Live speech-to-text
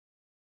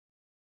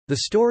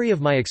The Story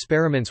of My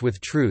Experiments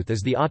with Truth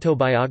is the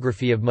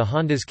autobiography of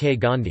Mohandas K.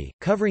 Gandhi,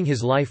 covering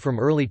his life from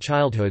early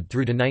childhood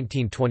through to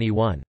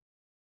 1921.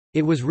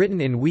 It was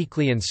written in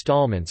weekly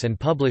installments and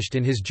published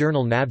in his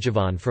journal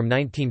Navjivan from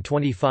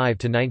 1925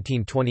 to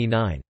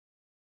 1929.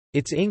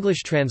 Its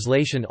English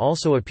translation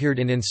also appeared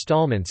in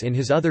installments in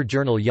his other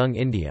journal Young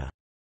India.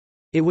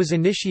 It was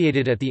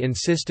initiated at the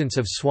insistence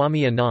of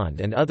Swami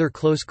Anand and other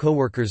close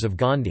co-workers of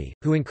Gandhi,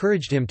 who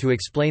encouraged him to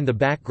explain the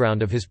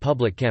background of his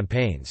public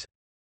campaigns.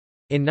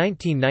 In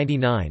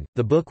 1999,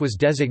 the book was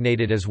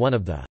designated as one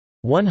of the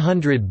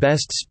 100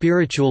 best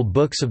spiritual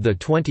books of the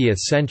 20th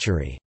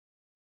century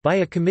by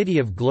a committee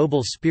of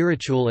global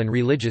spiritual and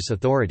religious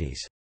authorities.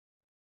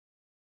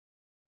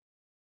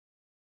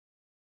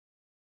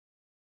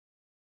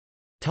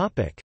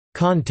 Topic: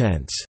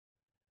 Contents.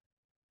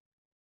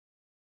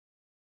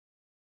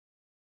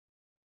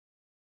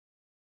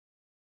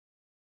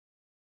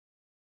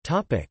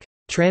 Topic: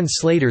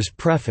 Translator's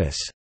preface.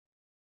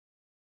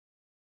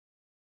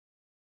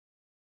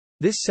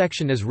 This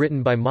section is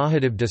written by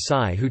Mahadev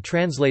Desai, who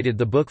translated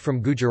the book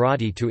from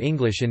Gujarati to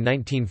English in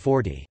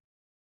 1940.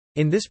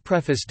 In this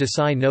preface,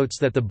 Desai notes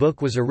that the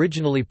book was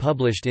originally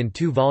published in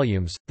 2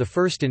 volumes, the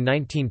first in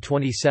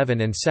 1927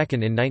 and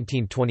second in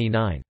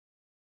 1929.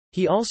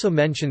 He also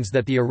mentions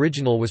that the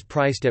original was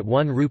priced at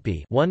 1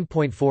 rupee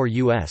 (1.4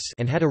 US)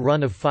 and had a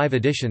run of 5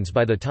 editions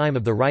by the time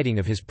of the writing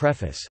of his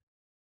preface.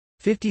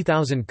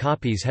 50,000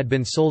 copies had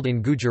been sold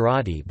in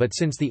Gujarati, but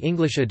since the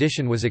English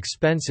edition was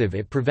expensive,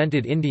 it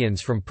prevented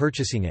Indians from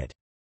purchasing it.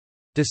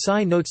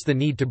 Desai notes the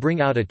need to bring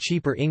out a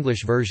cheaper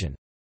English version.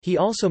 He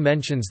also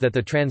mentions that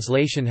the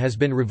translation has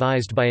been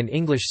revised by an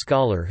English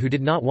scholar who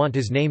did not want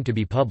his name to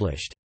be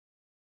published.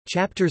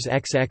 Chapters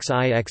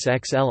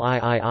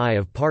XXIXXLIII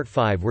of Part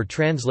 5 were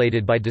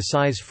translated by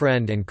Desai's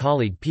friend and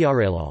colleague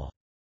Pyarelal.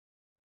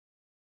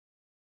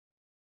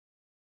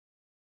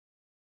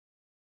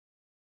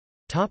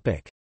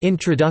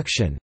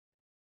 Introduction.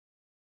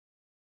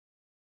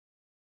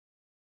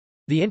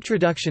 The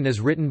introduction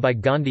is written by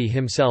Gandhi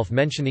himself,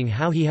 mentioning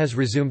how he has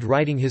resumed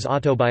writing his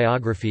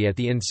autobiography at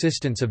the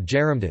insistence of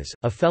Jaramdas,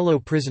 a fellow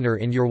prisoner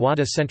in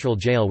Yerwada Central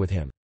Jail with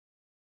him.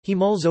 He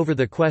mulls over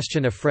the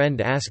question a friend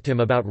asked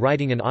him about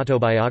writing an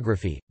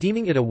autobiography,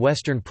 deeming it a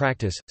Western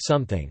practice,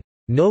 something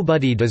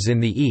nobody does in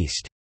the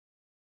East.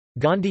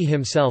 Gandhi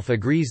himself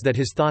agrees that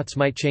his thoughts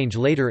might change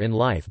later in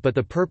life, but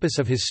the purpose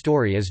of his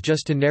story is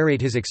just to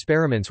narrate his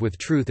experiments with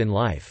truth in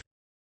life.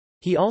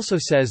 He also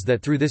says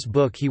that through this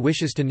book he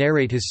wishes to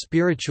narrate his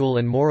spiritual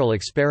and moral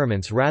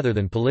experiments rather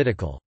than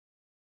political.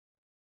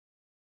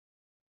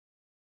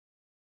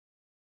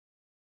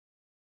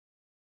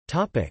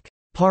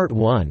 Part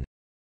 1.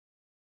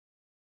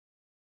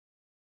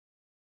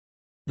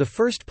 The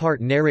first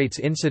part narrates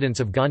incidents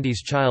of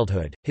Gandhi's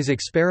childhood, his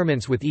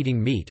experiments with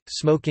eating meat,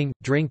 smoking,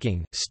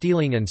 drinking,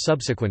 stealing and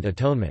subsequent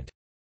atonement.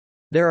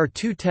 There are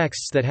 2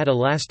 texts that had a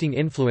lasting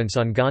influence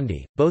on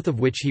Gandhi, both of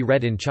which he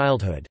read in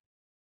childhood.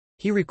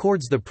 He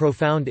records the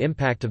profound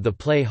impact of the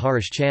play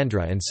Harish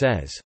Chandra and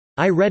says,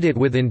 "I read it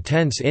with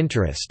intense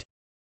interest.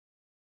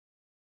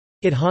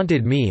 It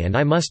haunted me and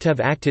I must have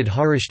acted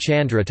Harish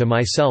Chandra to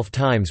myself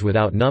times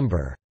without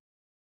number."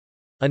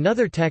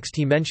 Another text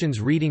he mentions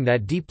reading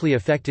that deeply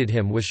affected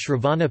him was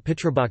Shravana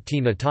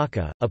Pitrabhakti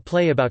Nataka, a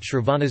play about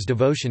Shravana's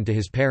devotion to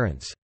his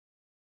parents.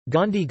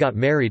 Gandhi got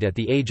married at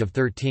the age of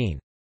 13.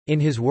 In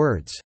his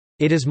words,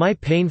 "It is my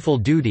painful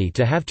duty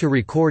to have to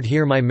record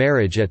here my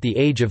marriage at the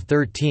age of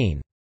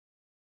 13.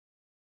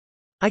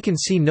 I can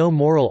see no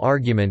moral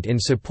argument in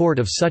support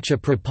of such a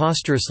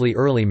preposterously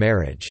early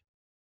marriage."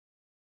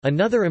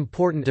 Another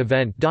important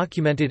event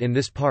documented in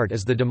this part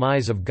is the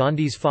demise of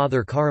Gandhi's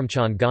father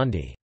Karamchand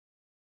Gandhi.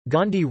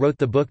 Gandhi wrote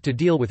the book to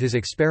deal with his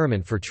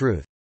experiment for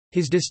truth.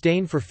 His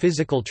disdain for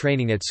physical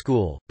training at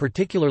school,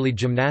 particularly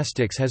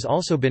gymnastics, has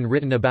also been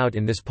written about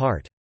in this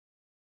part.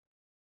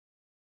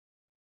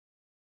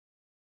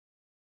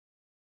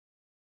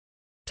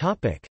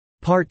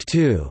 Part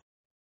 2.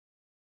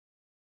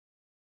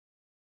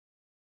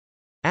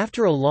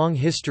 After a long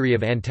history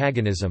of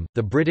antagonism,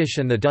 the British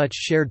and the Dutch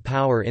shared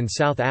power in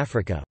South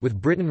Africa, with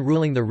Britain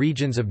ruling the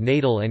regions of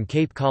Natal and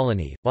Cape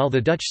Colony, while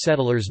the Dutch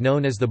settlers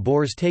known as the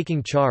Boers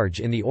taking charge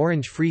in the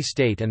Orange Free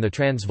State and the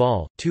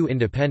Transvaal, 2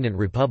 independent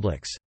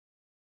republics.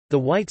 The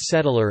white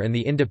settler and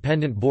the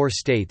independent Boer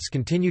states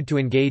continued to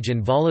engage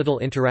in volatile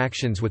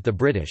interactions with the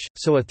British,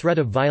 so a threat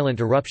of violent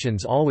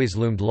eruptions always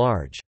loomed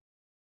large.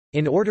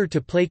 In order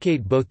to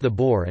placate both the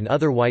Boer and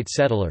other white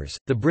settlers,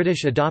 the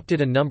British adopted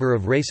a number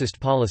of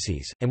racist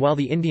policies, and while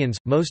the Indians,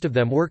 most of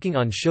them working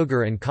on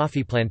sugar and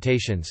coffee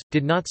plantations,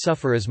 did not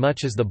suffer as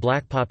much as the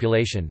black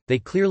population, they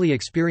clearly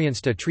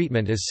experienced a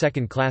treatment as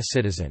second-class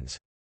citizens.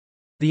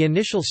 The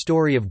initial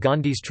story of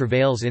Gandhi's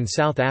travails in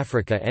South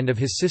Africa and of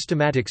his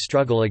systematic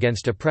struggle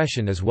against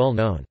oppression is well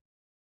known.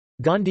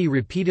 Gandhi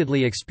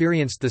repeatedly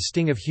experienced the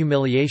sting of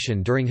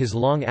humiliation during his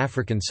long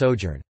African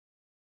sojourn.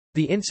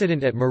 The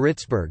incident at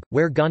Maritzburg,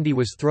 where Gandhi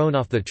was thrown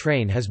off the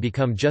train, has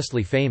become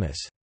justly famous.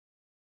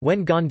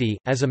 When Gandhi,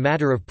 as a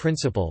matter of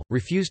principle,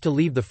 refused to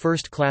leave the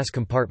first-class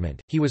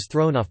compartment, he was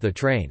thrown off the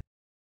train.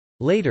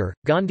 Later,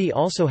 Gandhi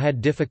also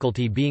had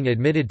difficulty being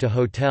admitted to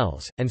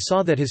hotels, and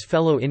saw that his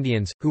fellow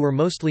Indians, who were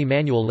mostly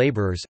manual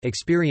labourers,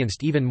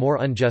 experienced even more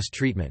unjust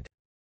treatment.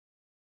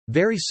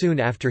 Very soon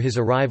after his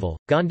arrival,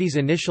 Gandhi's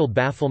initial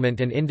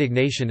bafflement and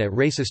indignation at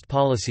racist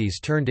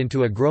policies turned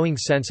into a growing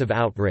sense of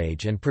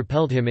outrage and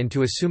propelled him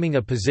into assuming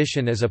a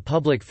position as a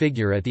public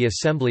figure at the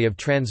Assembly of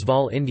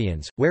Transvaal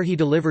Indians, where he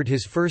delivered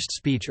his first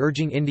speech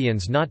urging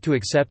Indians not to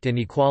accept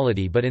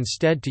inequality but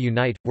instead to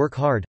unite, work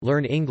hard,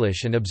 learn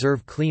English and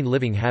observe clean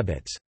living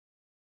habits.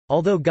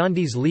 Although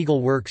Gandhi's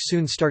legal work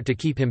soon started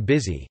to keep him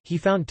busy, he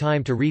found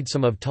time to read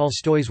some of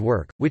Tolstoy's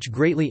work, which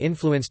greatly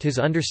influenced his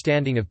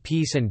understanding of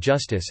peace and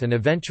justice and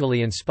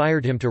eventually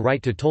inspired him to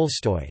write to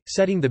Tolstoy,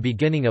 setting the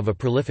beginning of a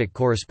prolific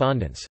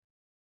correspondence.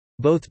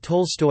 Both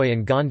Tolstoy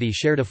and Gandhi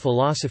shared a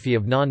philosophy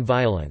of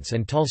non-violence,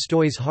 and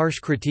Tolstoy's harsh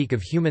critique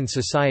of human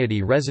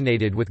society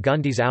resonated with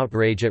Gandhi's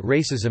outrage at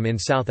racism in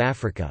South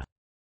Africa.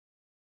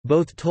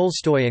 Both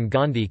Tolstoy and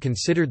Gandhi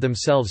considered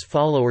themselves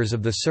followers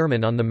of the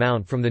Sermon on the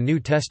Mount from the New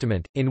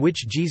Testament, in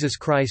which Jesus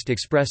Christ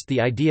expressed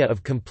the idea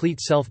of complete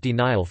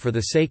self-denial for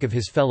the sake of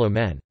his fellow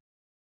men.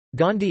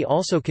 Gandhi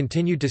also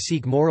continued to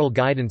seek moral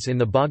guidance in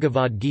the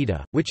Bhagavad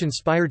Gita, which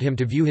inspired him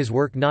to view his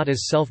work not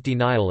as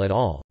self-denial at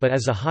all, but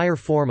as a higher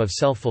form of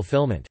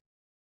self-fulfillment.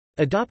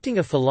 Adopting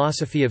a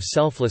philosophy of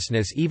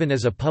selflessness even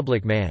as a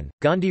public man,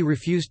 Gandhi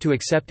refused to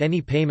accept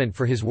any payment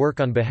for his work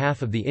on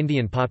behalf of the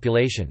Indian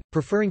population,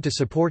 preferring to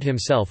support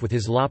himself with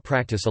his law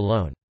practice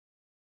alone.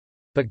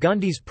 But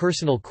Gandhi's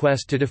personal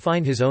quest to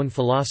define his own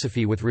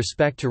philosophy with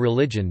respect to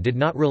religion did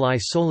not rely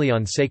solely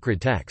on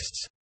sacred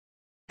texts.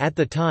 At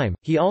the time,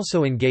 he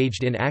also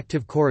engaged in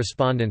active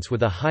correspondence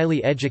with a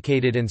highly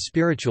educated and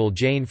spiritual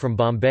Jain from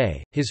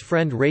Bombay, his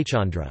friend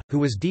Raychandra, who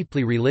was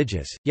deeply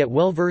religious, yet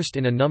well-versed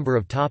in a number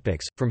of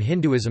topics, from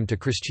Hinduism to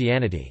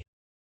Christianity.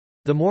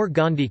 The more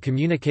Gandhi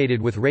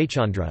communicated with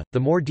Raychandra, the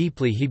more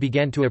deeply he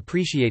began to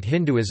appreciate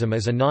Hinduism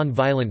as a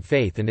non-violent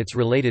faith and its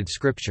related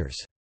scriptures.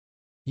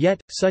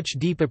 Yet, such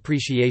deep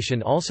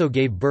appreciation also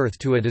gave birth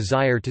to a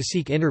desire to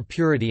seek inner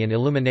purity and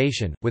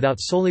illumination, without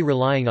solely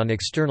relying on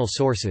external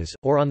sources,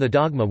 or on the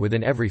dogma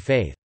within every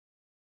faith.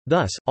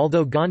 Thus,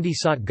 although Gandhi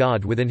sought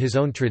God within his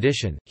own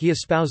tradition, he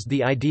espoused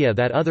the idea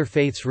that other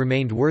faiths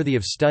remained worthy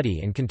of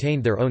study and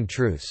contained their own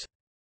truths.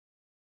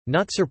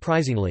 Not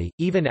surprisingly,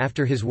 even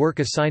after his work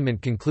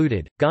assignment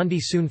concluded, Gandhi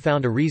soon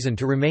found a reason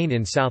to remain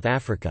in South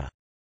Africa.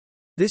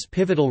 This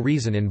pivotal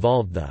reason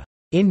involved the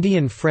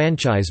Indian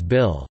Franchise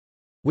Bill,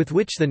 with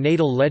which the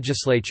Natal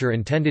legislature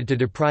intended to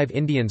deprive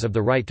Indians of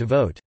the right to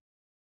vote.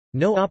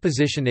 No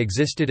opposition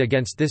existed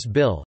against this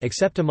bill,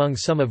 except among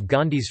some of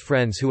Gandhi's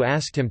friends who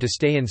asked him to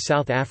stay in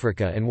South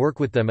Africa and work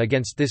with them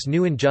against this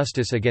new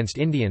injustice against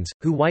Indians,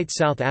 who white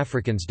South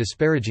Africans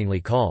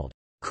disparagingly called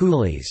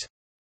coolies.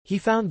 He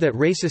found that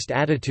racist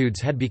attitudes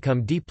had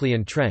become deeply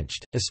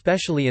entrenched,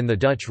 especially in the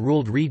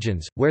Dutch-ruled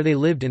regions, where they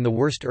lived in the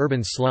worst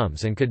urban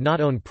slums and could not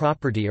own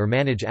property or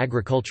manage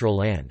agricultural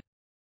land.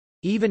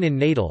 Even in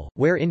Natal,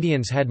 where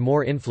Indians had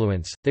more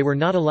influence, they were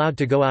not allowed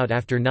to go out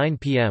after 9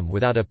 p.m.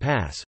 without a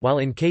pass, while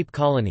in Cape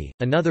Colony,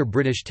 another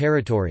British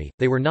territory,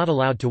 they were not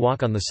allowed to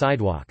walk on the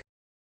sidewalk.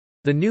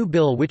 The new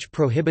bill which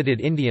prohibited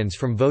Indians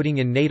from voting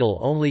in Natal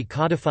only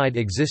codified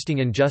existing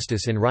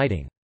injustice in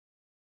writing.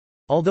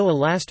 Although a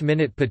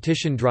last-minute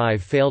petition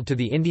drive failed to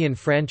the Indian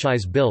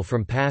Franchise Bill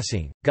from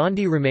passing,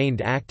 Gandhi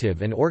remained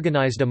active and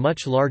organised a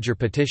much larger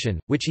petition,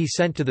 which he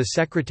sent to the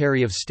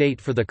Secretary of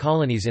State for the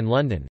Colonies in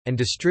London, and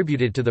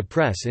distributed to the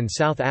press in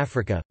South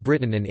Africa,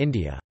 Britain and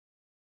India.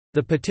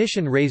 The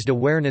petition raised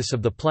awareness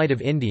of the plight of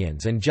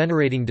Indians and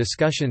generating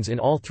discussions in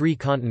all three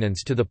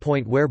continents to the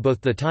point where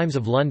both the Times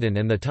of London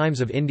and the Times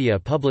of India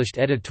published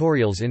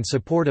editorials in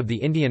support of the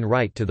Indian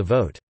right to the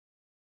vote.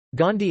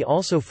 Gandhi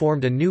also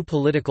formed a new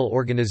political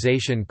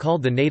organisation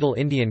called the Natal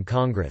Indian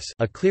Congress,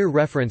 a clear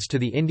reference to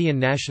the Indian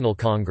National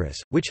Congress,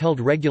 which held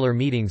regular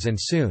meetings and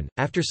soon,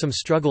 after some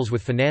struggles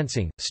with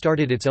financing,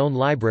 started its own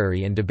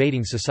library and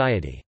debating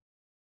society.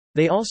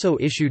 They also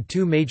issued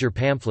two major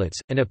pamphlets,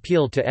 An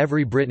Appeal to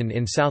Every Briton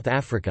in South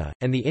Africa,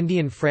 and the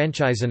Indian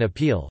Franchise An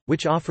Appeal,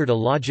 which offered a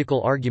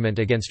logical argument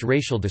against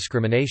racial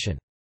discrimination.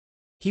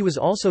 He was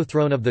also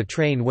thrown off the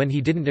train when he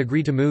didn't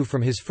agree to move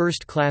from his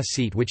first-class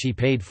seat which he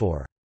paid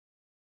for.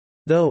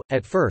 Though,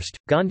 at first,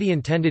 Gandhi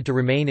intended to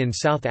remain in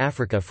South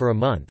Africa for a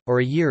month, or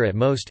a year at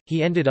most,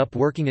 he ended up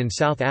working in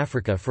South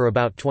Africa for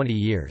about 20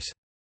 years.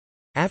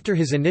 After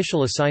his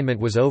initial assignment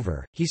was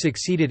over, he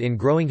succeeded in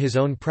growing his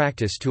own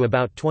practice to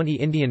about 20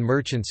 Indian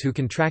merchants who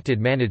contracted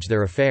manage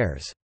their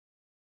affairs.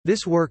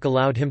 This work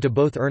allowed him to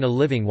both earn a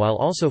living while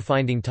also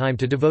finding time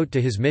to devote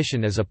to his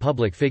mission as a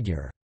public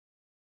figure.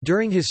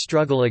 During his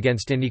struggle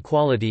against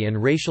inequality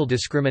and racial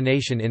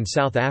discrimination in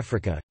South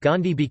Africa,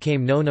 Gandhi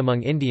became known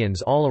among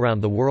Indians all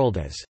around the world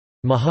as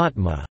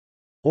Mahatma,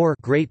 or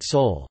Great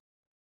Soul.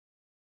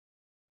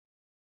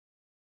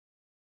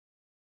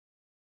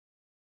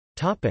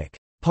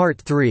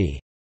 Part 3.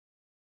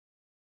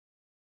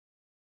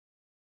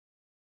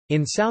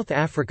 In South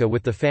Africa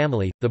with the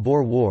family, the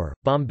Boer War,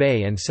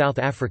 Bombay and South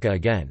Africa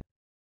again.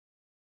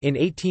 In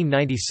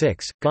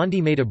 1896,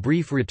 Gandhi made a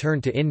brief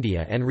return to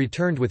India and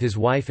returned with his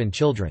wife and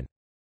children.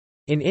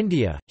 In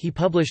India, he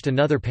published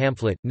another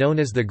pamphlet, known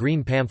as the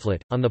Green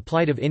Pamphlet, on the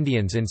plight of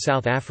Indians in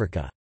South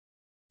Africa.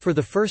 For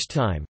the first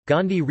time,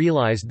 Gandhi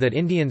realized that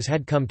Indians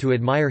had come to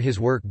admire his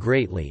work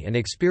greatly and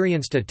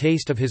experienced a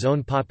taste of his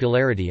own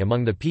popularity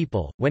among the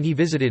people, when he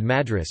visited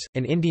Madras,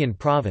 an Indian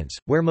province,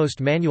 where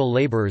most manual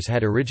labourers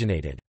had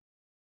originated.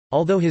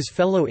 Although his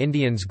fellow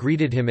Indians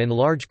greeted him in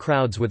large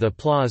crowds with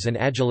applause and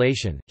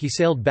adulation, he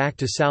sailed back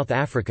to South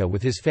Africa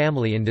with his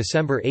family in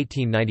December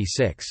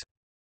 1896.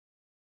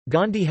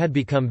 Gandhi had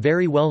become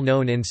very well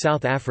known in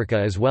South Africa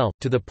as well,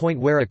 to the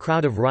point where a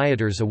crowd of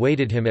rioters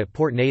awaited him at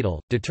Port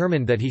Natal,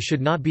 determined that he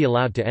should not be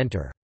allowed to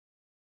enter.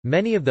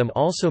 Many of them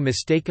also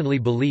mistakenly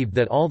believed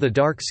that all the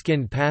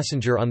dark-skinned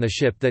passenger on the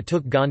ship that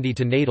took Gandhi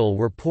to Natal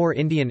were poor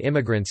Indian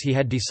immigrants he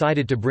had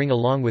decided to bring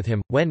along with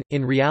him, when,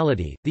 in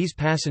reality, these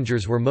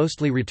passengers were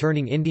mostly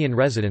returning Indian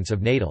residents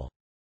of Natal.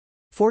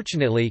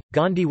 Fortunately,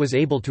 Gandhi was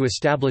able to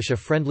establish a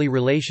friendly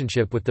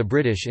relationship with the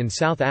British in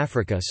South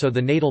Africa, so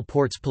the Natal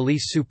port's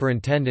police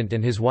superintendent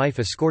and his wife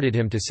escorted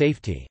him to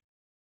safety.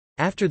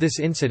 After this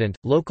incident,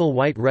 local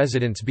white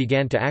residents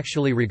began to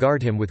actually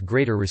regard him with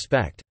greater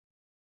respect.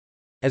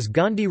 As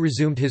Gandhi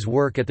resumed his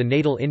work at the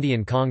Natal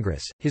Indian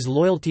Congress, his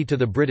loyalty to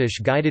the British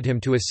guided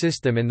him to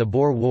assist them in the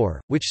Boer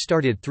War, which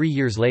started 3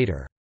 years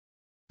later.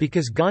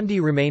 Because Gandhi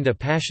remained a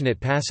passionate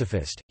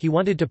pacifist, he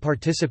wanted to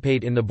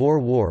participate in the Boer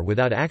War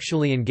without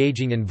actually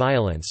engaging in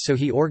violence, so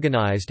he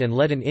organized and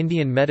led an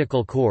Indian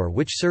medical corps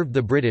which served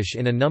the British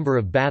in a number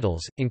of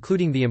battles,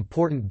 including the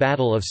important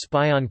Battle of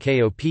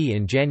Spion-Kop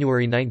in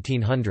January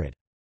 1900.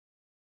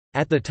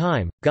 At the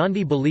time,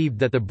 Gandhi believed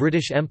that the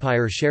British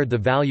Empire shared the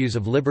values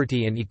of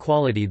liberty and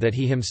equality that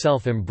he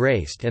himself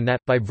embraced, and that,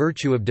 by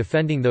virtue of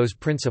defending those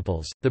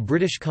principles, the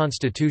British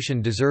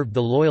Constitution deserved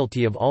the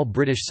loyalty of all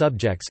British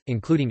subjects,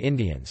 including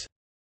Indians.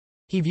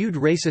 He viewed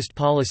racist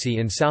policy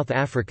in South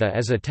Africa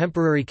as a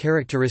temporary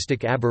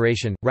characteristic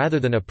aberration, rather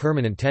than a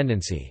permanent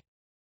tendency.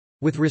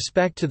 With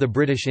respect to the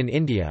British in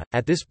India,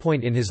 at this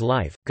point in his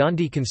life,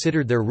 Gandhi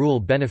considered their rule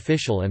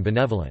beneficial and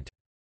benevolent.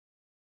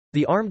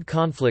 The armed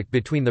conflict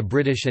between the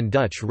British and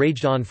Dutch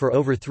raged on for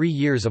over 3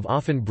 years of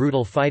often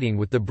brutal fighting,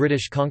 with the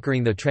British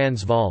conquering the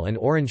Transvaal and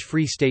Orange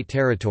Free State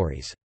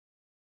territories.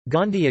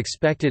 Gandhi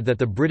expected that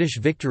the British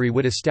victory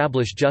would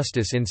establish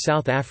justice in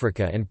South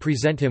Africa and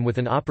present him with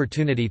an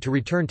opportunity to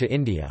return to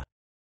India.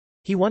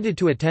 He wanted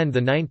to attend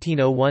the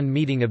 1901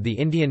 meeting of the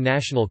Indian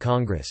National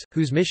Congress,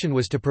 whose mission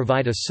was to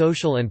provide a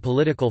social and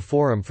political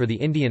forum for the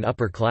Indian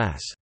upper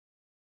class.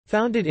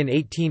 Founded in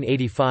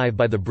 1885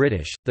 by the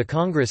British, the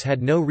Congress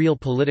had no real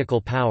political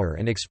power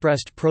and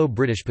expressed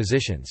pro-British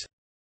positions.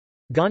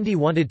 Gandhi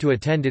wanted to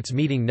attend its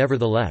meeting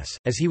nevertheless,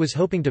 as he was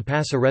hoping to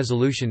pass a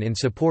resolution in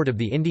support of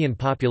the Indian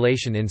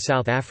population in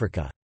South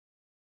Africa.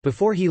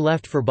 Before he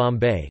left for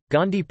Bombay,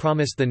 Gandhi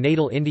promised the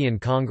Natal Indian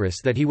Congress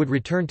that he would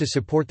return to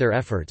support their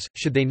efforts,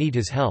 should they need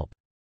his help.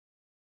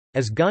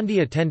 As Gandhi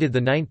attended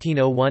the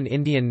 1901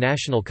 Indian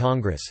National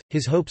Congress,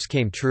 his hopes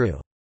came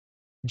true.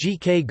 G.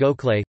 K.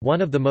 Gokhale, one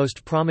of the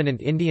most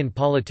prominent Indian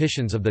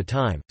politicians of the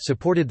time,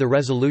 supported the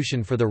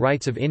resolution for the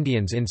rights of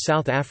Indians in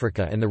South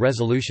Africa, and the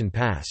resolution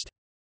passed.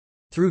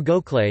 Through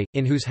Gokhale,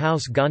 in whose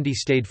house Gandhi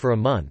stayed for a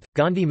month,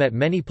 Gandhi met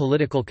many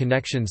political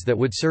connections that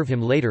would serve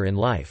him later in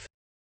life.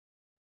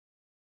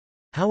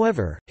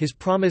 However, his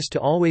promise to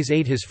always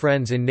aid his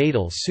friends in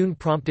Natal soon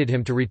prompted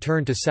him to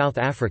return to South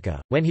Africa,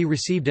 when he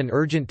received an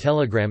urgent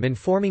telegram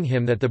informing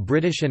him that the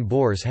British and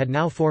Boers had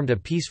now formed a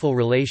peaceful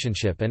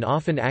relationship and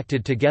often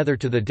acted together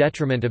to the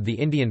detriment of the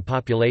Indian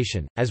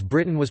population, as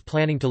Britain was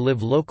planning to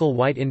live local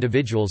white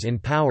individuals in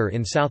power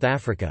in South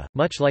Africa,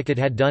 much like it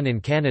had done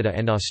in Canada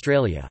and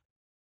Australia.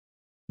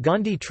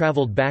 Gandhi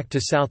travelled back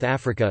to South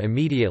Africa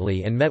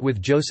immediately and met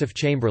with Joseph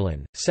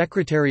Chamberlain,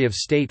 Secretary of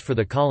State for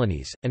the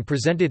Colonies, and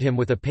presented him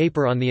with a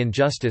paper on the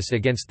injustice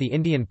against the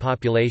Indian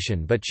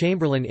population, but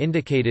Chamberlain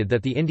indicated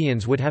that the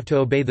Indians would have to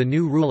obey the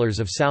new rulers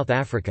of South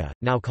Africa,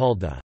 now called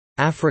the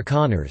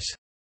Afrikaners,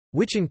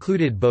 which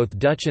included both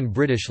Dutch and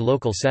British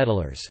local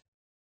settlers.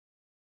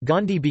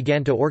 Gandhi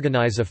began to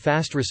organise a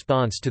fast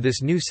response to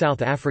this new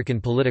South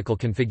African political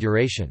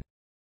configuration.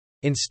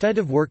 Instead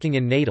of working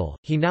in Natal,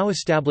 he now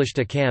established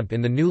a camp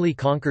in the newly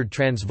conquered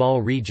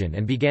Transvaal region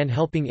and began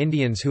helping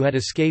Indians who had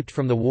escaped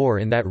from the war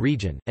in that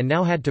region, and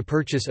now had to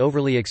purchase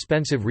overly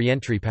expensive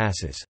re-entry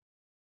passes.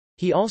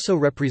 He also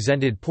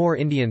represented poor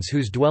Indians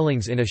whose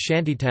dwellings in a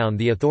shantytown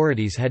the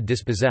authorities had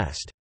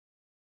dispossessed.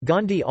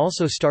 Gandhi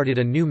also started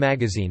a new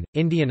magazine,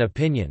 Indian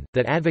Opinion,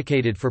 that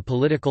advocated for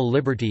political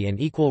liberty and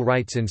equal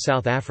rights in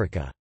South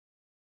Africa.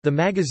 The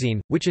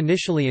magazine, which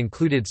initially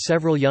included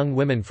several young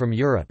women from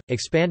Europe,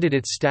 expanded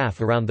its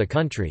staff around the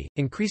country,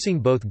 increasing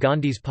both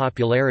Gandhi's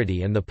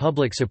popularity and the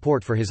public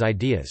support for his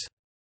ideas.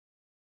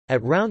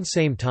 At round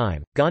same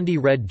time, Gandhi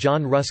read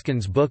John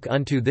Ruskin's book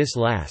Unto This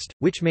Last,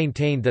 which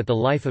maintained that the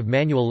life of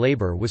manual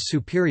labour was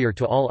superior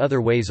to all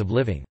other ways of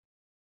living.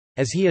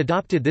 As he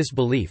adopted this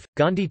belief,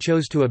 Gandhi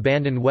chose to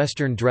abandon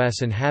Western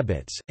dress and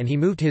habits, and he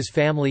moved his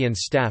family and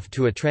staff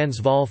to a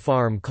Transvaal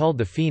farm called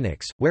the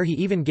Phoenix, where he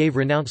even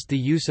renounced the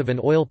use of an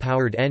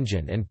oil-powered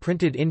engine and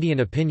printed Indian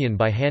opinion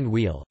by hand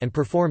wheel, and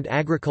performed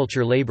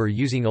agriculture labor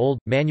using old,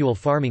 manual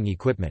farming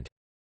equipment.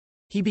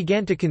 He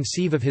began to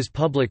conceive of his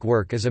public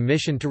work as a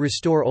mission to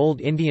restore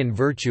old Indian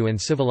virtue and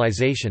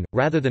civilization,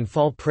 rather than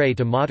fall prey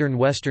to modern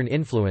Western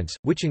influence,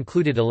 which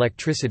included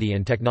electricity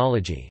and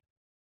technology.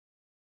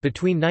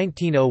 Between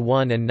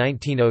 1901 and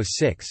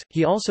 1906,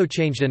 he also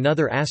changed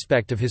another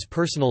aspect of his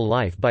personal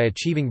life by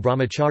achieving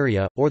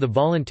brahmacharya, or the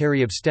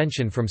voluntary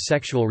abstention from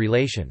sexual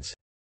relations.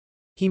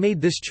 He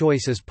made this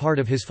choice as part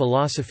of his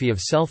philosophy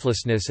of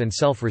selflessness and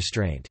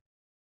self-restraint.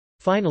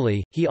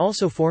 Finally, he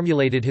also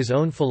formulated his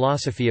own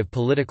philosophy of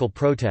political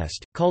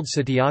protest, called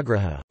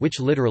satyagraha,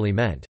 which literally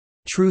meant,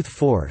 truth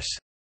force,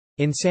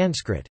 in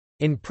Sanskrit.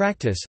 In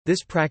practice,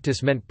 this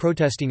practice meant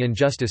protesting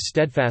injustice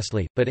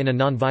steadfastly, but in a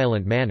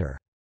nonviolent manner.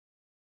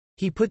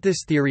 He put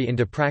this theory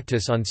into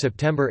practice on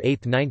September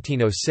 8,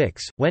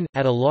 1906, when,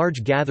 at a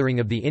large gathering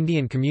of the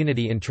Indian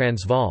community in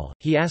Transvaal,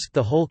 he asked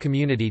the whole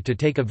community to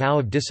take a vow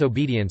of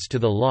disobedience to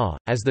the law,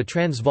 as the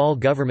Transvaal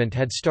government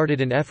had started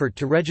an effort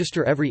to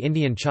register every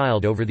Indian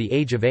child over the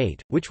age of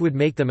 8, which would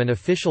make them an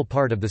official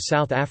part of the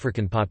South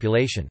African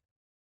population.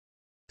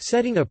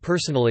 Setting a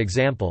personal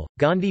example,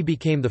 Gandhi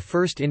became the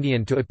first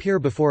Indian to appear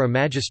before a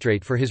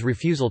magistrate for his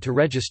refusal to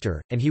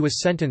register, and he was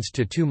sentenced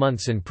to 2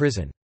 months in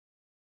prison.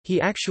 He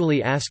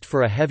actually asked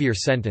for a heavier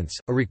sentence,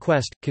 a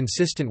request,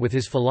 consistent with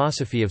his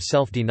philosophy of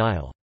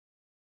self-denial.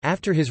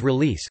 After his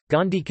release,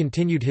 Gandhi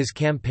continued his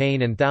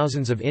campaign and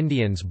thousands of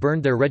Indians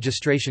burned their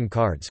registration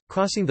cards,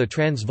 crossing the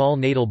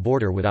Transvaal-Natal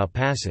border without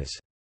passes.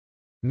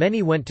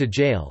 Many went to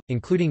jail,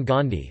 including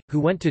Gandhi, who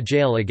went to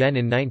jail again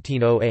in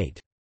 1908.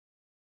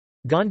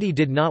 Gandhi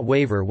did not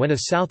waver when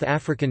a South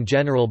African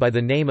general by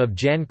the name of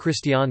Jan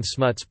Christiaan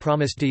Smuts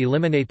promised to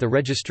eliminate the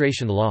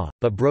registration law,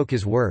 but broke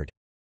his word.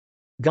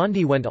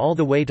 Gandhi went all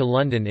the way to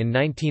London in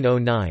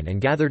 1909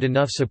 and gathered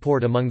enough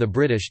support among the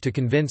British to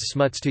convince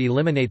Smuts to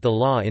eliminate the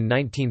law in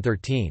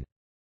 1913.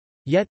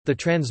 Yet, the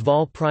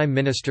Transvaal Prime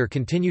Minister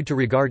continued to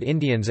regard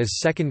Indians as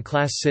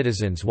second-class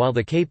citizens while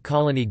the Cape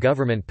Colony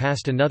government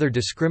passed another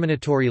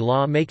discriminatory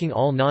law making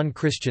all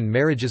non-Christian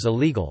marriages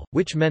illegal,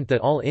 which meant that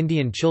all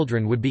Indian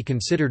children would be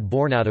considered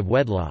born out of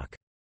wedlock.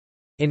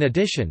 In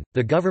addition,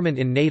 the government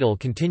in Natal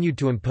continued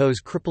to impose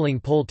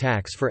crippling poll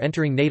tax for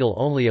entering Natal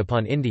only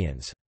upon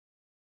Indians.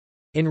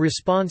 In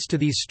response to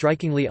these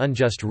strikingly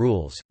unjust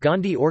rules,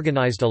 Gandhi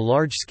organized a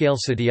large-scale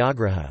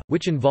satyagraha,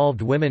 which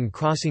involved women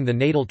crossing the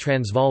Natal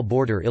Transvaal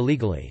border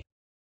illegally.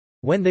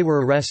 When they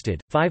were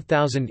arrested,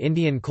 5,000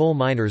 Indian coal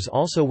miners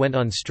also went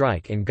on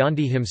strike and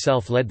Gandhi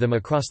himself led them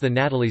across the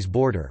Natalese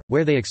border,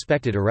 where they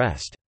expected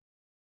arrest.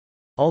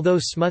 Although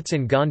Smuts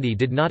and Gandhi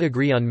did not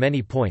agree on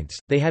many points,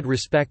 they had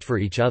respect for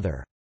each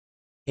other.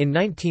 In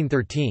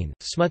 1913,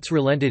 Smuts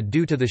relented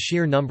due to the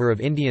sheer number of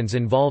Indians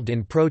involved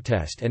in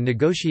protest and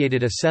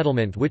negotiated a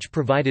settlement which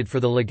provided for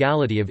the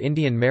legality of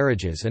Indian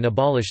marriages and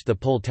abolished the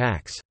poll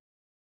tax.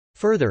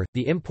 Further,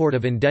 the import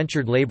of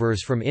indentured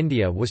labourers from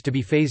India was to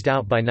be phased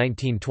out by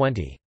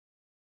 1920.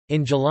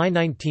 In July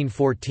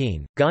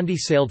 1914, Gandhi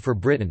sailed for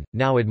Britain,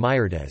 now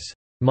admired as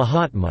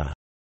Mahatma,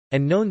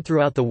 and known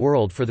throughout the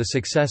world for the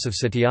success of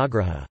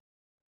satyagraha.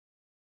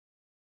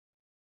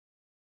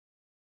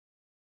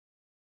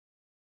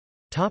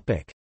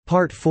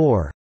 Part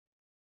 4.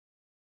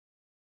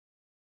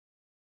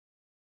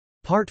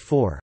 Part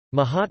 4.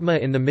 Mahatma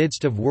in the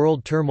midst of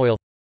world turmoil.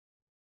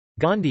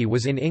 Gandhi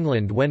was in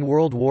England when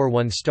World War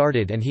I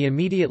started and he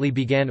immediately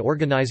began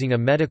organising a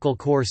medical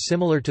corps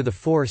similar to the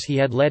force he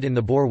had led in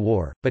the Boer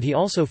War, but he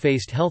also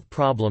faced health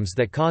problems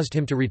that caused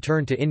him to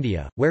return to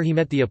India, where he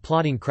met the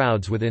applauding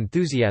crowds with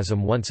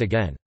enthusiasm once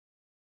again.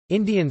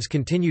 Indians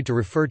continued to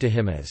refer to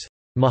him as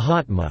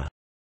Mahatma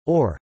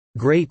or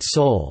Great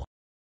Soul,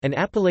 an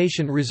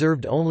appellation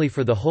reserved only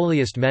for the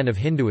holiest men of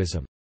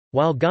Hinduism.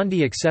 While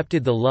Gandhi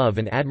accepted the love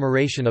and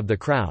admiration of the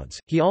crowds,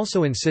 he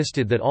also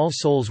insisted that all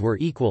souls were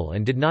equal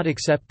and did not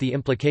accept the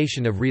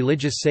implication of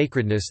religious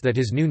sacredness that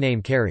his new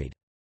name carried.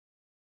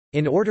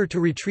 In order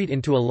to retreat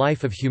into a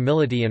life of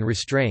humility and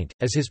restraint,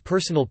 as his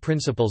personal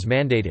principles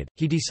mandated,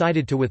 he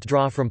decided to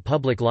withdraw from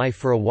public life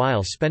for a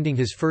while, spending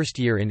his first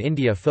year in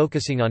India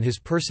focusing on his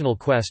personal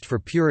quest for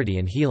purity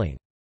and healing.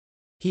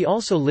 He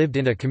also lived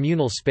in a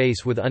communal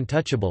space with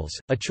untouchables,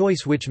 a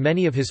choice which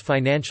many of his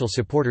financial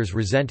supporters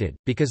resented,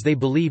 because they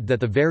believed that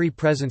the very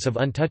presence of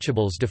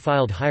untouchables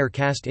defiled higher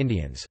caste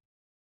Indians.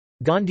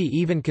 Gandhi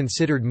even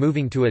considered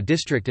moving to a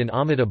district in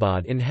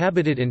Ahmedabad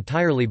inhabited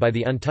entirely by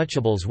the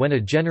untouchables when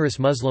a generous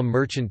Muslim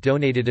merchant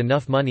donated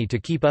enough money to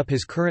keep up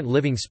his current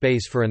living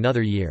space for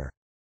another year.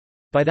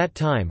 By that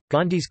time,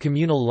 Gandhi's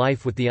communal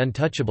life with the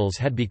untouchables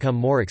had become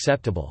more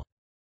acceptable.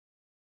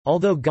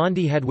 Although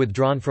Gandhi had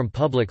withdrawn from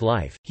public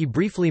life, he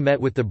briefly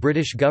met with the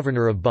British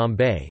Governor of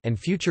Bombay and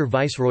future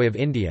Viceroy of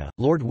India,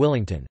 Lord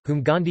Wellington,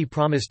 whom Gandhi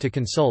promised to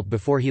consult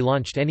before he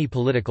launched any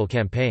political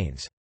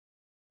campaigns.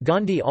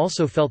 Gandhi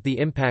also felt the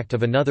impact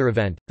of another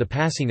event, the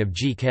passing of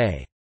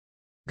G.K.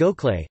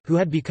 Gokhale, who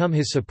had become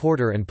his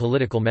supporter and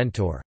political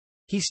mentor.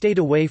 He stayed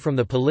away from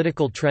the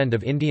political trend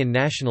of Indian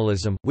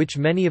nationalism, which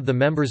many of the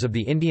members of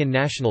the Indian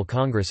National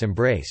Congress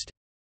embraced.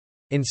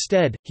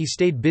 Instead, he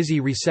stayed busy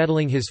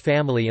resettling his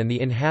family and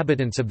the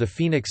inhabitants of the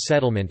Phoenix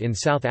settlement in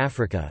South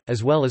Africa,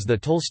 as well as the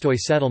Tolstoy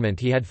settlement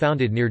he had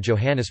founded near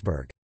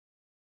Johannesburg.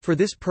 For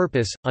this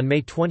purpose, on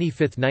May 25,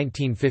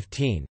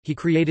 1915, he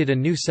created a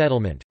new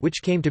settlement,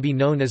 which came to be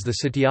known as the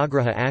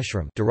Satyagraha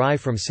Ashram,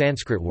 derived from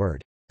Sanskrit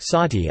word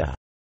satya,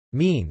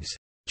 means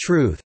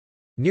truth,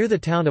 near the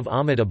town of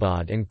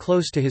Ahmedabad and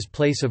close to his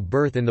place of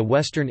birth in the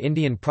western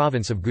Indian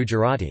province of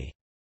Gujarati.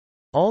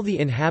 All the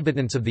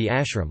inhabitants of the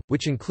ashram,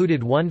 which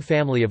included one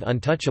family of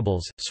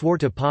untouchables, swore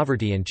to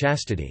poverty and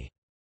chastity.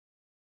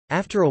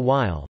 After a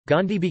while,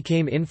 Gandhi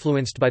became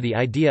influenced by the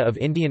idea of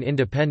Indian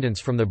independence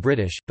from the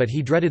British, but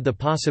he dreaded the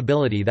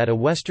possibility that a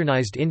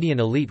westernized Indian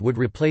elite would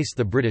replace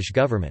the British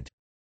government.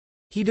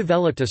 He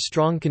developed a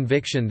strong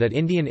conviction that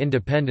Indian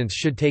independence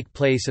should take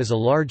place as a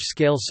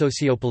large-scale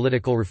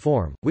socio-political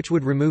reform, which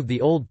would remove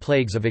the old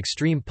plagues of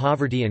extreme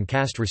poverty and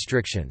caste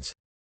restrictions.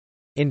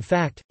 In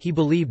fact, he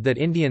believed that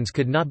Indians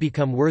could not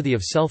become worthy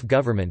of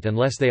self-government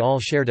unless they all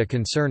shared a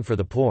concern for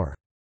the poor.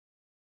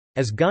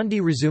 As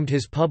Gandhi resumed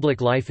his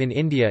public life in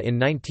India in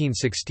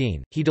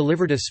 1916, he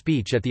delivered a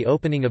speech at the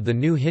opening of the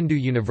new Hindu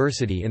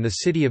university in the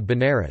city of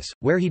Benares,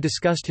 where he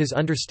discussed his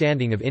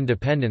understanding of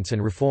independence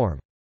and reform.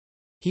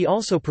 He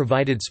also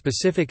provided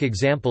specific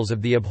examples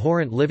of the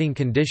abhorrent living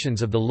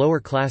conditions of the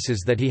lower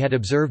classes that he had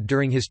observed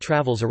during his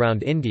travels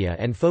around India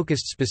and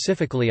focused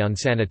specifically on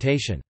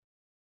sanitation.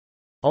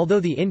 Although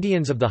the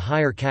Indians of the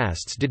higher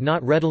castes did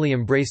not readily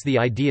embrace the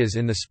ideas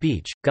in the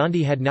speech,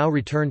 Gandhi had now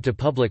returned to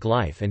public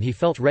life and he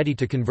felt ready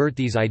to convert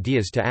these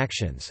ideas to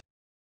actions.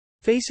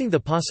 Facing the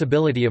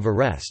possibility of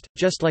arrest,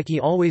 just like he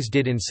always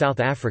did in South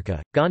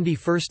Africa, Gandhi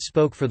first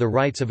spoke for the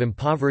rights of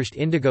impoverished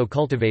indigo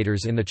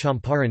cultivators in the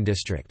Champaran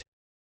district.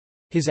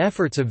 His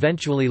efforts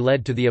eventually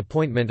led to the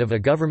appointment of a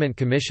government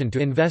commission to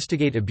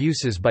investigate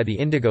abuses by the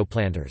indigo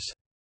planters.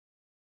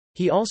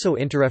 He also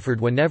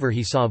interfered whenever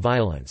he saw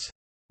violence.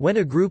 When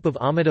a group of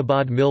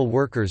Ahmedabad mill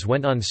workers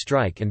went on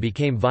strike and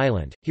became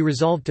violent, he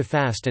resolved to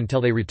fast until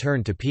they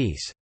returned to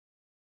peace.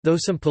 Though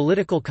some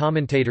political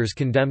commentators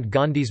condemned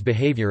Gandhi's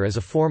behavior as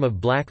a form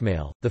of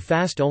blackmail, the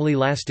fast only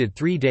lasted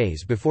 3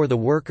 days before the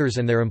workers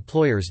and their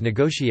employers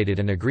negotiated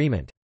an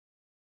agreement.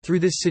 Through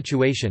this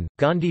situation,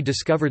 Gandhi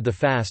discovered the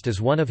fast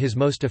as one of his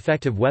most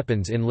effective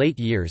weapons in late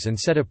years and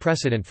set a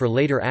precedent for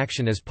later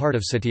action as part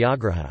of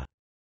Satyagraha.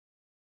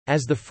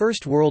 As the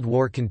First World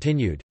War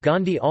continued,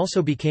 Gandhi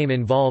also became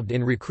involved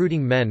in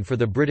recruiting men for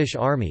the British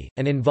Army,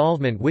 an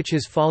involvement which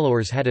his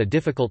followers had a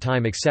difficult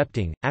time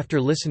accepting, after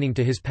listening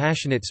to his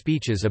passionate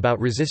speeches about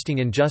resisting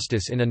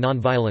injustice in a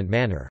non-violent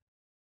manner.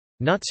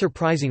 Not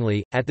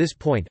surprisingly, at this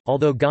point,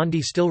 although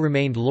Gandhi still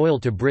remained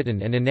loyal to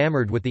Britain and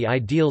enamored with the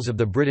ideals of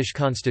the British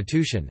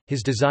Constitution,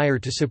 his desire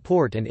to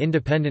support an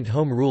independent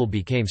Home Rule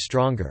became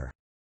stronger.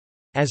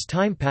 As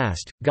time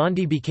passed,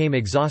 Gandhi became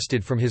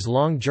exhausted from his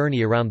long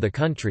journey around the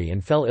country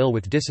and fell ill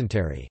with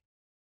dysentery.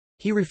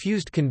 He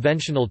refused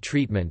conventional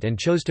treatment and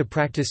chose to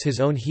practice his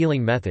own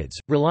healing methods,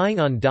 relying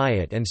on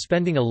diet and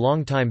spending a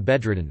long time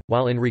bedridden,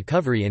 while in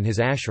recovery in his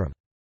ashram.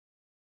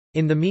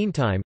 In the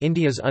meantime,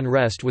 India's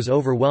unrest was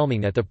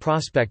overwhelming at the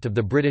prospect of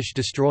the British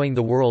destroying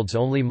the world's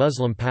only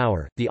Muslim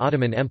power, the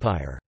Ottoman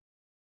Empire.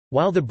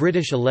 While the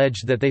British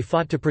alleged that they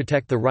fought to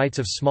protect the rights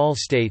of small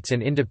states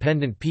and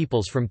independent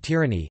peoples from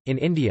tyranny, in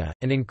India,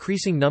 an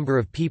increasing number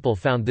of people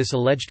found this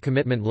alleged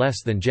commitment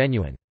less than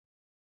genuine.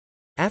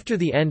 After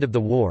the end of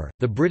the war,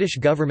 the British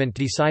government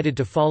decided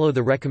to follow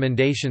the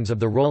recommendations of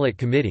the Rowlatt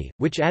Committee,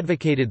 which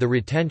advocated the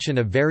retention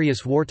of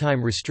various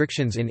wartime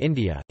restrictions in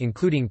India,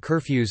 including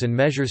curfews and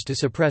measures to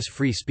suppress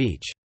free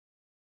speech.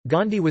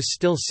 Gandhi was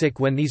still sick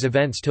when these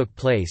events took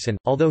place and,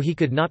 although he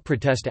could not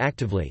protest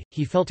actively,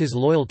 he felt his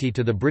loyalty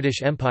to the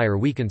British Empire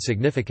weaken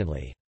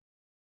significantly.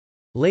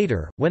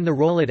 Later, when the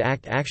Rowlatt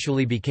Act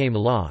actually became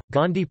law,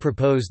 Gandhi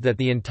proposed that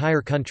the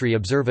entire country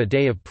observe a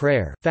day of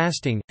prayer,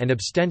 fasting, and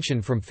abstention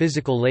from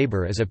physical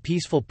labour as a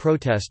peaceful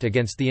protest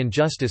against the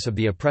injustice of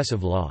the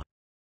oppressive law.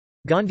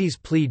 Gandhi's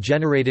plea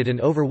generated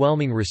an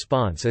overwhelming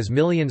response as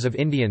millions of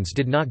Indians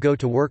did not go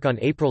to work on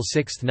April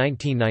 6,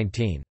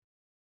 1919.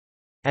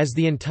 As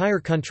the entire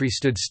country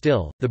stood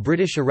still, the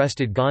British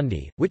arrested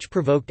Gandhi, which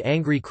provoked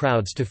angry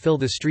crowds to fill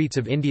the streets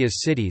of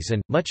India's cities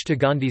and, much to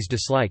Gandhi's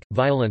dislike,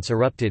 violence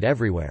erupted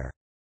everywhere.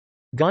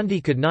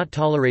 Gandhi could not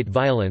tolerate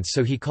violence,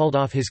 so he called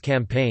off his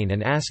campaign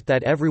and asked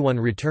that everyone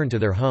return to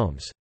their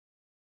homes.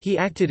 He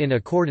acted in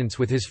accordance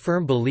with his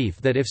firm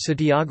belief that if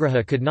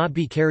satyagraha could not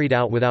be carried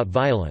out without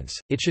violence,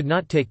 it should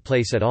not take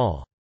place at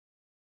all.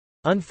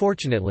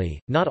 Unfortunately,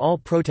 not all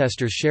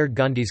protesters shared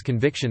Gandhi's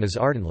conviction as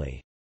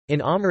ardently. In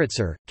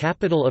Amritsar,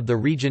 capital of the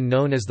region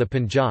known as the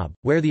Punjab,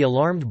 where the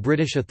alarmed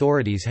British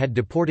authorities had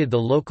deported the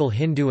local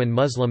Hindu and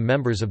Muslim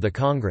members of the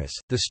Congress,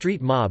 the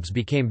street mobs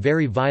became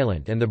very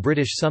violent and the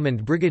British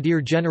summoned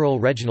Brigadier General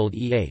Reginald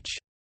E.H.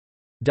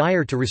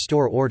 Dyer to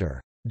restore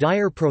order.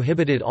 Dyer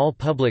prohibited all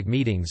public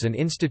meetings and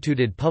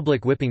instituted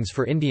public whippings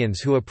for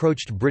Indians who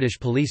approached British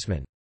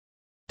policemen.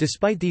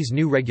 Despite these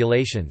new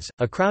regulations,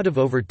 a crowd of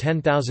over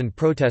 10,000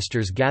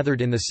 protesters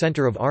gathered in the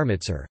centre of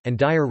Amritsar, and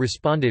Dyer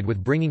responded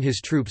with bringing his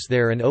troops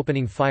there and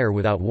opening fire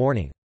without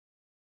warning.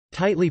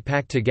 Tightly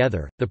packed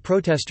together, the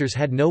protesters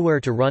had nowhere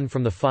to run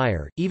from the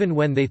fire. Even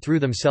when they threw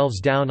themselves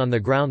down on the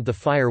ground, the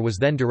fire was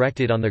then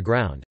directed on the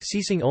ground,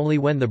 ceasing only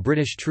when the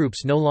British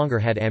troops no longer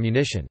had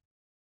ammunition.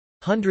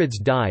 Hundreds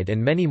died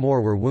and many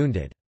more were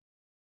wounded.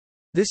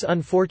 This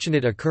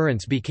unfortunate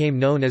occurrence became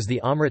known as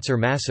the Amritsar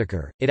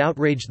Massacre. It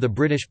outraged the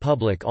British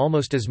public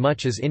almost as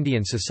much as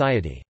Indian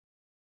society.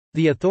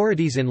 The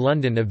authorities in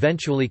London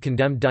eventually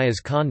condemned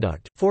Dyer's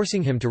conduct,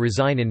 forcing him to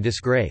resign in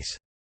disgrace.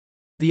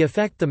 The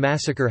effect the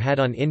massacre had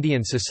on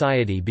Indian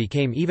society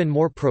became even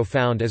more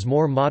profound as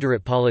more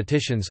moderate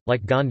politicians,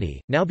 like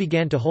Gandhi, now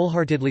began to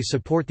wholeheartedly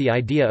support the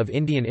idea of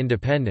Indian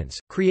independence,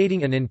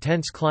 creating an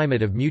intense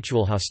climate of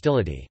mutual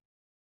hostility.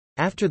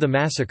 After the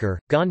massacre,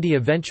 Gandhi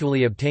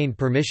eventually obtained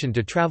permission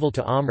to travel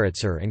to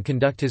Amritsar and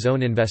conduct his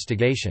own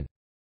investigation.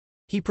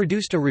 He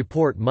produced a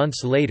report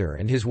months later,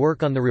 and his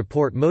work on the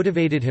report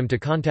motivated him to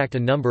contact a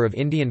number of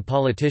Indian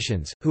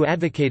politicians, who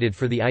advocated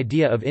for the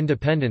idea of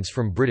independence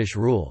from British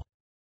rule.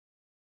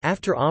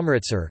 After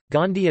Amritsar,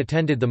 Gandhi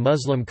attended the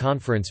Muslim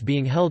conference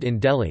being held in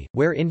Delhi,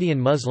 where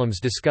Indian Muslims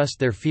discussed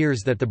their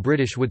fears that the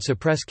British would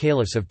suppress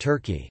caliphs of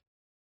Turkey.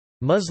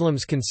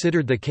 Muslims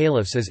considered the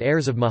caliphs as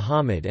heirs of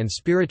Muhammad and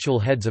spiritual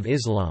heads of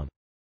Islam.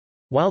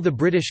 While the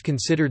British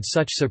considered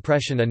such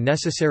suppression a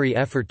necessary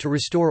effort to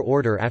restore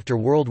order after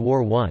World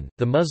War I,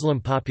 the Muslim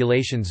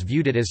populations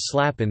viewed it as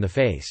slap in the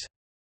face.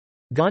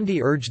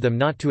 Gandhi urged them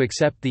not to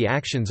accept the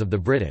actions of the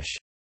British.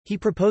 He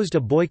proposed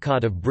a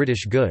boycott of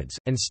British goods,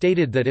 and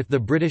stated that if the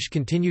British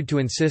continued to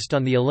insist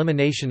on the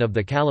elimination of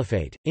the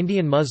caliphate,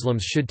 Indian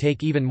Muslims should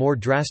take even more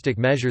drastic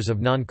measures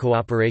of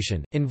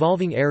non-cooperation,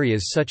 involving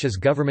areas such as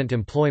government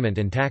employment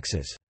and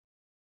taxes.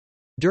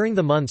 During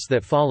the months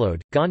that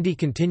followed, Gandhi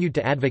continued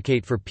to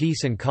advocate for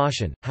peace and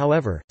caution,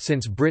 however,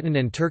 since Britain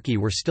and Turkey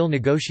were still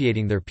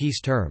negotiating their peace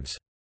terms.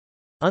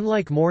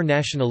 Unlike more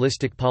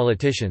nationalistic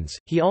politicians,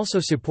 he also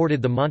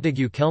supported the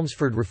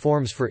Montagu-Chelmsford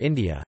reforms for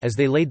India, as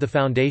they laid the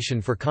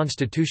foundation for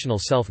constitutional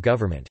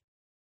self-government.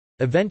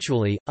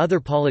 Eventually,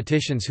 other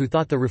politicians who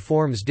thought the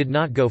reforms did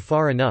not go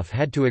far enough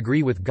had to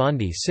agree with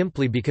Gandhi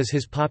simply because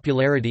his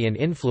popularity and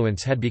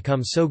influence had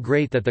become so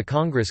great that the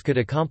Congress could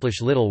accomplish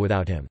little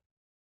without him.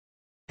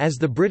 As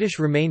the British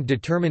remained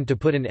determined to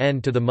put an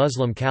end to the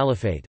Muslim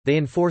Caliphate, they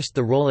enforced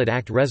the Rowlatt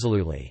Act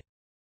resolutely.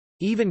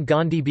 Even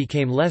Gandhi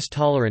became less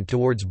tolerant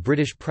towards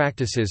British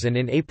practices, and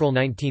in April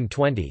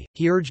 1920,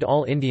 he urged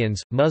all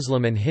Indians,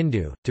 Muslim and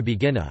Hindu, to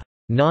begin a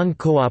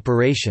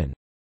non-cooperation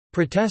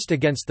protest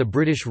against the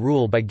British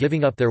rule by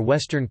giving up their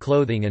Western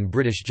clothing and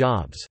British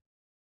jobs.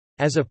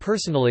 As a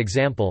personal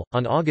example,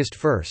 on August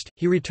 1,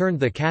 he returned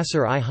the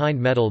Kasser-i-Hind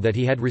medal that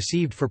he had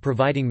received for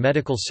providing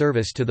medical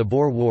service to the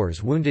Boer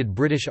War's wounded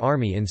British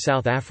Army in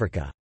South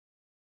Africa.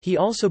 He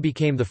also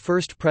became the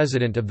first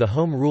president of the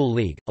Home Rule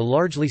League, a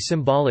largely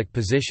symbolic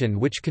position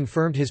which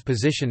confirmed his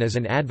position as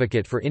an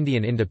advocate for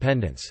Indian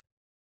independence.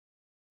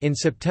 In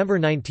September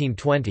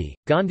 1920,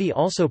 Gandhi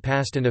also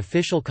passed an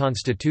official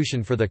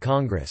constitution for the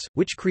Congress,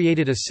 which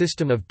created a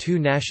system of 2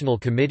 national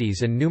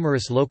committees and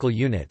numerous local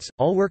units,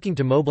 all working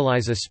to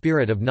mobilize a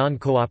spirit of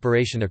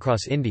non-cooperation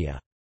across India.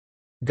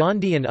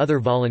 Gandhi and other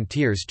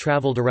volunteers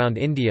travelled around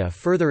India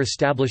further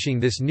establishing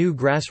this new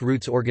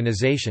grassroots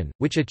organisation,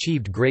 which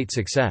achieved great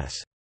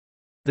success.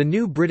 The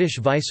new British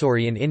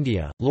Viceroy in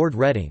India, Lord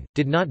Reading,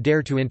 did not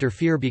dare to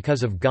interfere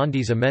because of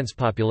Gandhi's immense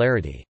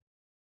popularity.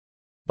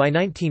 By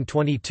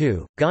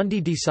 1922,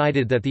 Gandhi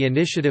decided that the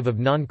initiative of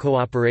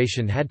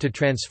non-cooperation had to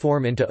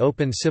transform into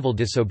open civil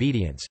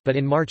disobedience, but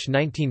in March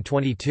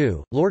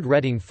 1922, Lord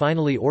Reading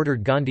finally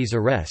ordered Gandhi's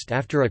arrest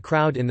after a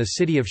crowd in the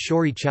city of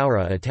Chauri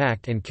Chaura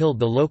attacked and killed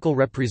the local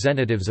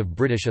representatives of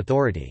British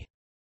authority.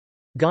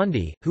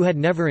 Gandhi, who had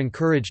never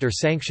encouraged or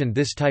sanctioned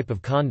this type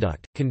of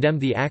conduct,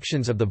 condemned the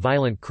actions of the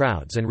violent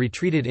crowds and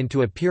retreated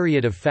into a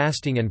period of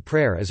fasting and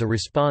prayer as a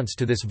response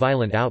to this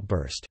violent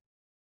outburst.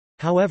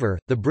 However,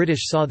 the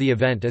British saw the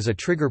event as a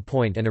trigger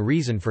point and a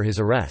reason for his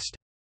arrest.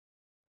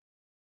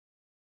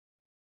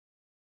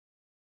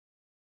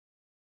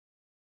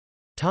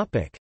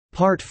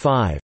 Part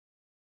 5.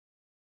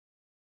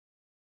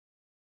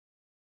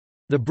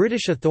 The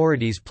British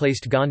authorities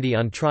placed Gandhi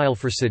on trial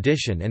for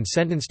sedition and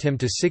sentenced him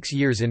to 6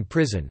 years in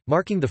prison,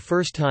 marking the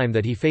first time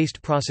that he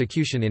faced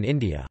prosecution in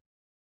India.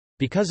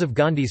 Because of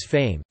Gandhi's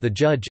fame, the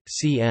judge,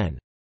 C.N.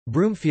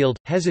 Broomfield,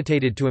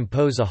 hesitated to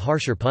impose a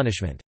harsher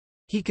punishment.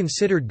 He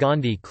considered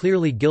Gandhi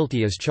clearly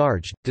guilty as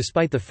charged,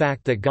 despite the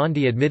fact that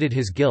Gandhi admitted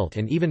his guilt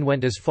and even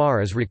went as far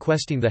as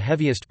requesting the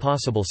heaviest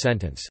possible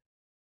sentence.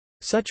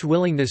 Such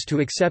willingness to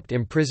accept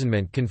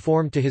imprisonment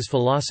conformed to his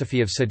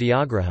philosophy of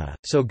satyagraha,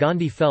 so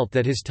Gandhi felt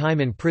that his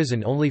time in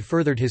prison only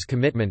furthered his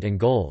commitment and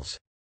goals.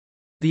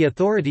 The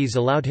authorities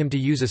allowed him to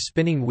use a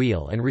spinning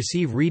wheel and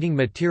receive reading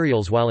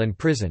materials while in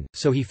prison,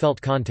 so he felt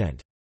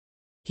content.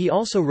 He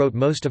also wrote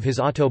most of his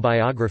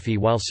autobiography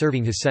while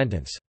serving his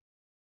sentence.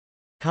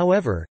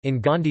 However, in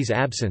Gandhi's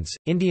absence,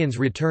 Indians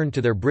returned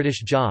to their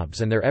British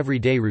jobs and their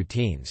everyday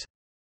routines.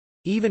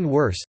 Even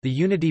worse, the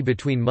unity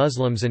between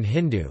Muslims and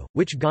Hindu,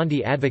 which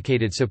Gandhi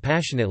advocated so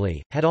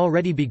passionately, had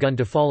already begun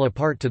to fall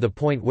apart to the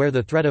point where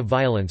the threat of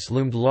violence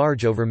loomed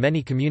large over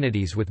many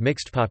communities with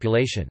mixed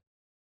population.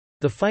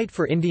 The fight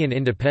for Indian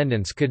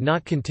independence could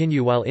not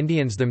continue while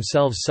Indians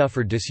themselves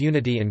suffered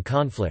disunity and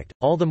conflict,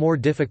 all the more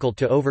difficult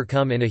to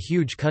overcome in a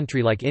huge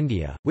country like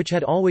India, which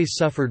had always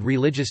suffered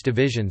religious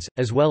divisions,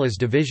 as well as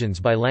divisions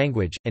by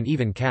language, and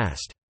even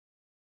caste.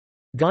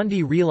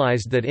 Gandhi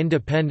realized that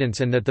independence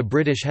and that the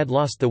British had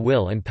lost the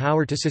will and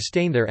power to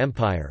sustain their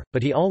empire,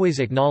 but he always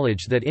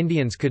acknowledged that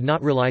Indians could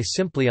not rely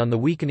simply on the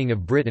weakening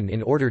of Britain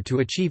in order to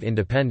achieve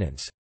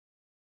independence.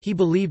 He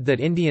believed that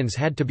Indians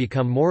had to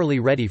become morally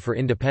ready for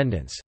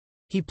independence.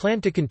 He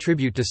planned to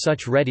contribute to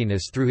such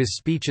readiness through his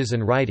speeches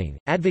and writing,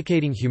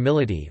 advocating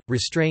humility,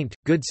 restraint,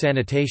 good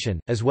sanitation,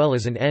 as well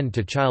as an end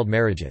to child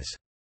marriages.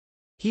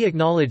 He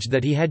acknowledged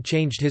that he had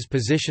changed his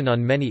position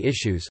on many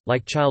issues,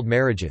 like child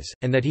marriages,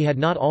 and that he had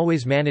not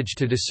always managed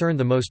to discern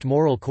the most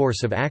moral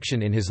course of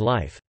action in his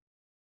life.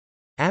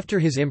 After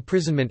his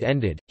imprisonment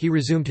ended, he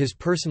resumed his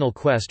personal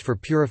quest for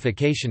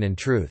purification and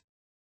truth.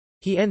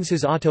 He ends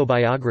his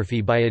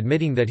autobiography by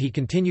admitting that he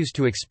continues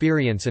to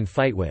experience and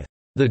fight with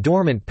the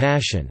dormant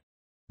passion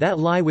that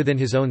lie within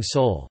his own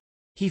soul.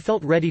 He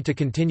felt ready to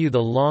continue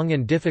the long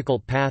and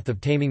difficult path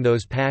of taming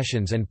those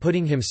passions and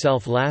putting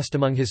himself last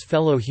among his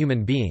fellow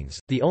human beings,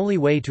 the only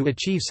way to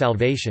achieve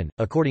salvation,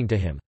 according to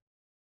him.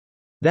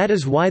 That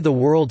is why the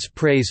world's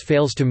praise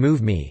fails to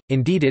move me,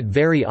 indeed it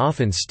very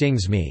often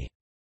stings me.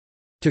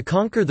 To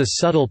conquer the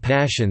subtle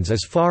passions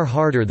is far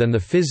harder than the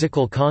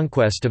physical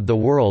conquest of the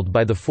world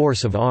by the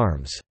force of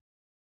arms.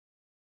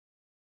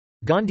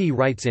 Gandhi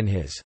writes in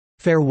his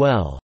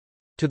farewell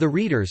to the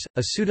readers,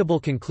 a suitable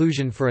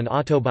conclusion for an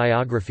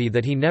autobiography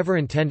that he never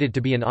intended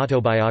to be an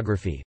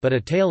autobiography, but a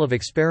tale of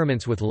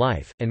experiments with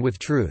life, and with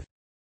truth.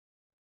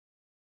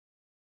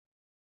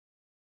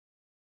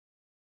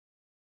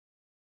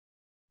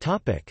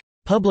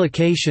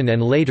 Publication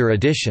and later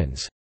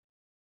editions.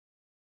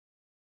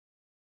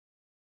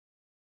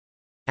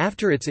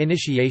 After its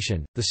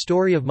initiation, the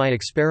story of my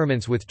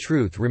experiments with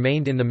truth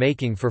remained in the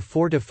making for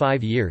 4 to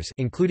 5 years,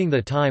 including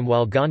the time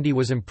while Gandhi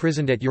was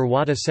imprisoned at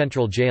Yerwada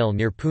Central Jail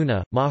near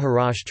Pune,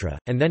 Maharashtra,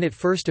 and then it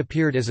first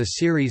appeared as a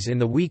series in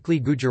the weekly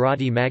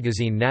Gujarati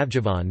magazine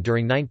Navjivan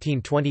during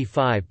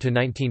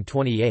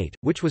 1925–1928,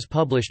 which was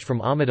published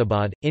from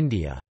Ahmedabad,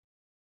 India.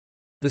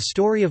 The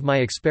story of my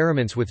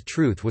experiments with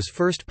truth was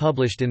first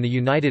published in the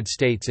United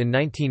States in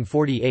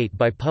 1948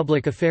 by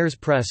Public Affairs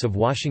Press of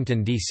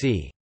Washington,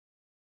 D.C.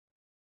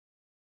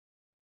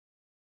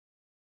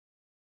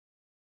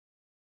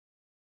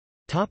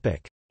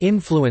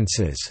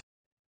 Influences.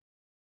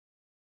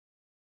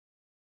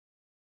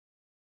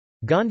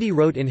 Gandhi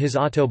wrote in his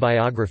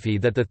autobiography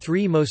that the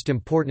 3 most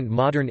important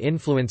modern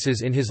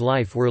influences in his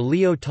life were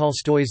Leo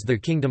Tolstoy's The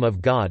Kingdom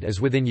of God is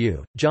Within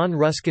You, John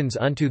Ruskin's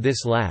Unto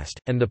This Last,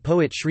 and the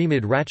poet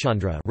Srimad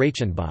Rachandra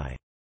Rachandbai.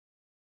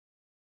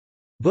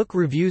 Book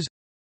reviews.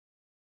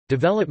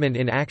 Development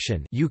in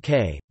Action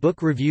UK,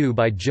 book review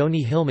by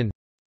Joni Hillman.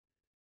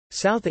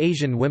 South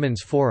Asian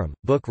Women's Forum,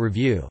 book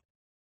review.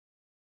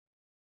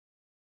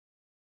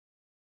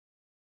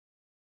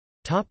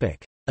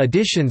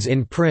 Editions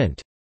in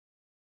print.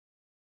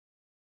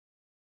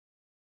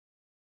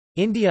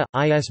 India,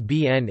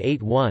 ISBN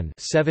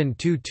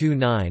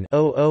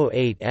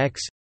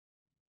 81-7229-008-X.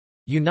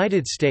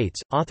 United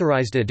States,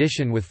 authorized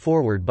edition with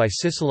foreword by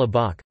Cicely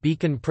Bach,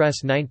 Beacon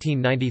Press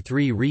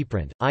 1993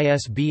 reprint,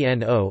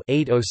 ISBN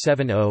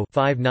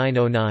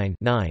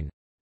 0-8070-5909-9.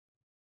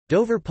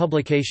 Dover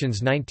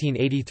Publications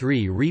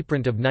 1983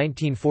 reprint of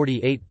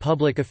 1948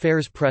 Public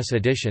Affairs Press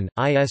edition,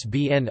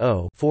 ISBN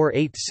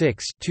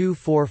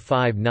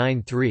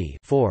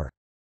 0-486-24593-4.